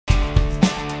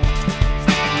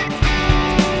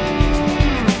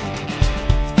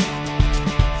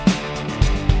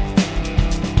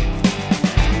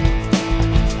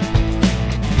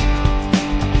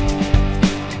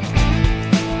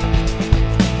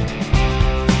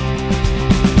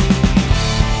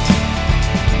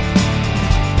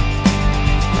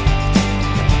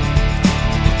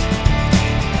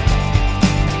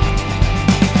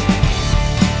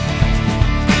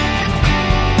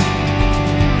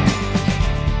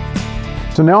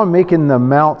So now I'm making the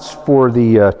mounts for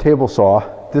the table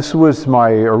saw. This was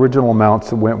my original mounts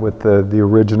that went with the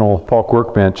original Paulk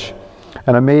Workbench.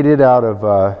 And I made it out of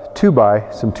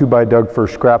some 2x dug for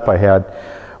scrap I had.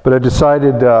 But I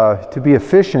decided to be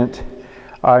efficient,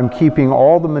 I'm keeping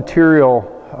all the material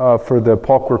for the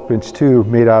Paulk Workbench 2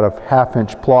 made out of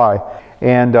 1/2-inch ply.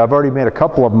 And I've already made a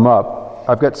couple of them up.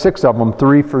 I've got 6 of them,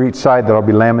 3 for each side that I'll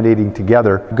be laminating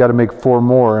together. I've got to make 4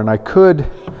 more, and I could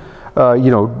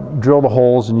you know, drill the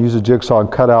holes and use a jigsaw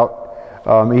and cut out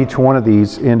each one of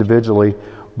these individually.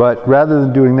 But rather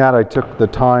than doing that, I took the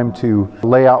time to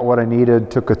lay out what I needed,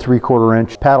 took a 3/4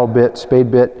 inch paddle bit, spade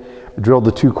bit, drilled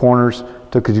the 2 corners,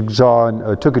 took a jigsaw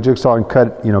and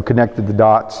cut, you know, connected the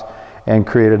dots and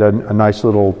created a nice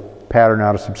little pattern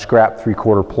out of some scrap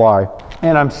 3/4 ply.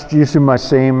 And I'm using my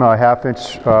same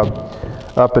 1/2-inch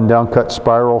up and down cut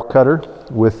spiral cutter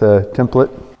with a template.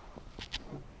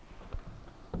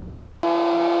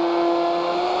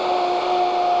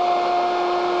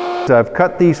 I've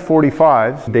cut these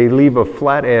 45s. They leave a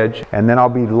flat edge, and then I'll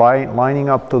be lining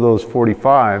up to those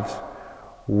 45s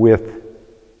with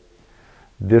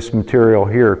this material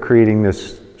here, creating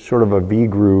this sort of a V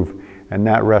groove, and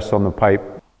that rests on the pipe.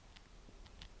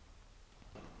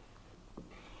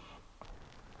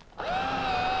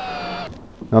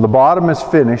 Now the bottom is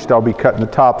finished. I'll be cutting the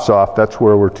tops off. That's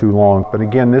where we're too long. But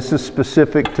again, this is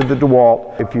specific to the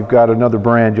DeWALT. If you've got another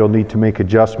brand, you'll need to make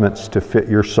adjustments to fit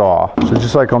your saw. So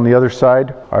just like on the other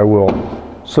side, I will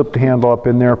slip the handle up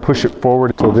in there, push it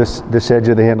forward so this edge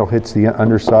of the handle hits the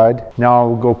underside. Now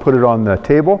I'll go put it on the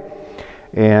table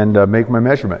and make my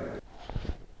measurement.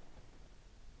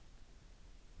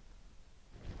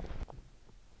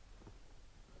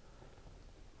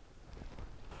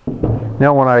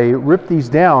 Now when I rip these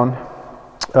down,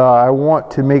 I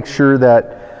want to make sure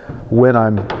that when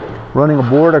I'm running a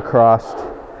board across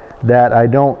that I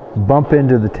don't bump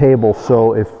into the table.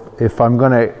 So if I'm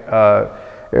going to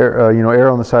err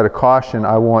on the side of caution,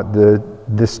 I want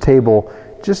this table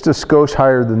just a skosh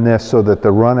higher than this so that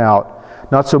the run out,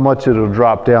 not so much that it'll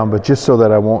drop down, but just so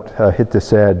that I won't hit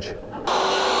this edge.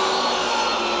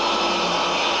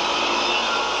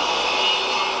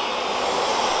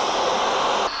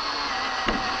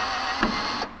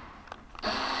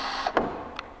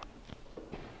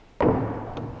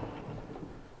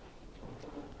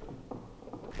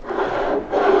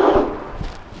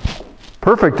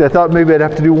 Perfect. I thought maybe I'd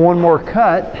have to do one more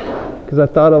cut because I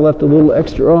thought I left a little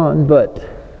extra on, but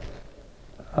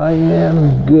I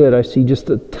am good. I see just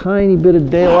a tiny bit of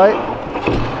daylight.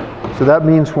 So that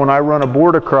means when I run a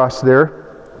board across there,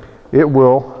 it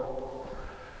will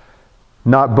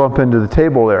not bump into the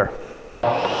table there.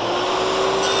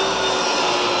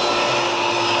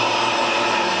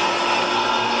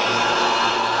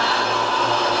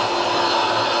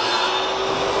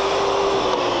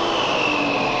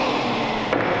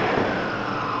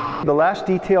 The last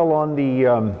detail on the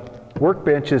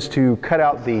workbench is to cut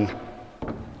out the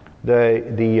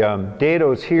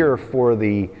dados here for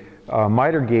the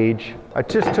miter gauge. I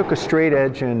just took a straight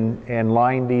edge and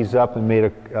lined these up and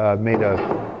made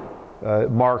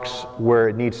marks where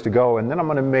it needs to go. And then I'm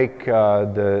going to make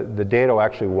the dado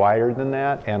actually wider than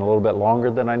that and a little bit longer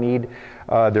than I need.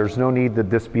 There's no need that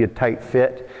this be a tight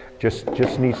fit.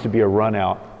 Just needs to be a run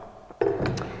out.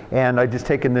 And I've just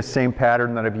taken this same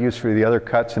pattern that I've used for the other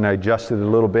cuts and I adjusted it a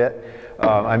little bit.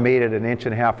 I made it 1.5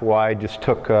 inches wide, just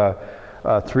took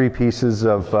 3 pieces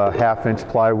of 1/2-inch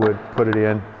plywood, put it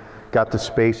in, got the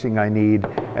spacing I need,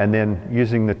 and then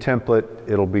using the template,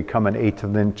 it'll become 1/8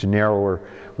 of an inch narrower,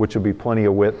 which will be plenty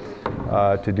of width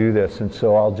to do this. And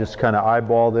so I'll just kind of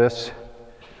eyeball this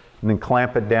and then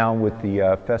clamp it down with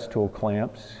the Festool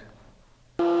clamps.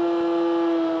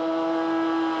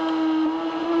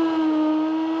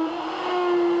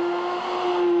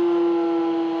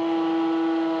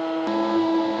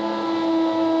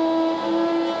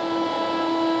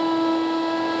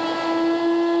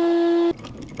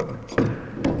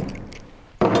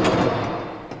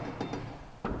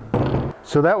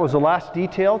 So that was the last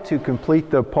detail to complete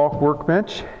the Paulk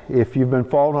Workbench. If you've been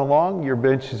following along, your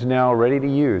bench is now ready to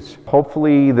use.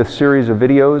 Hopefully this series of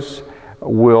videos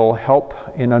will help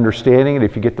in understanding it.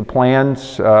 If you get the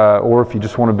plans, or if you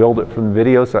just want to build it from the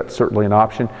videos, that's certainly an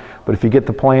option. But if you get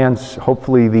the plans,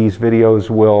 hopefully these videos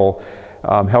will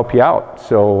help you out.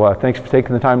 So thanks for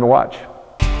taking the time to watch.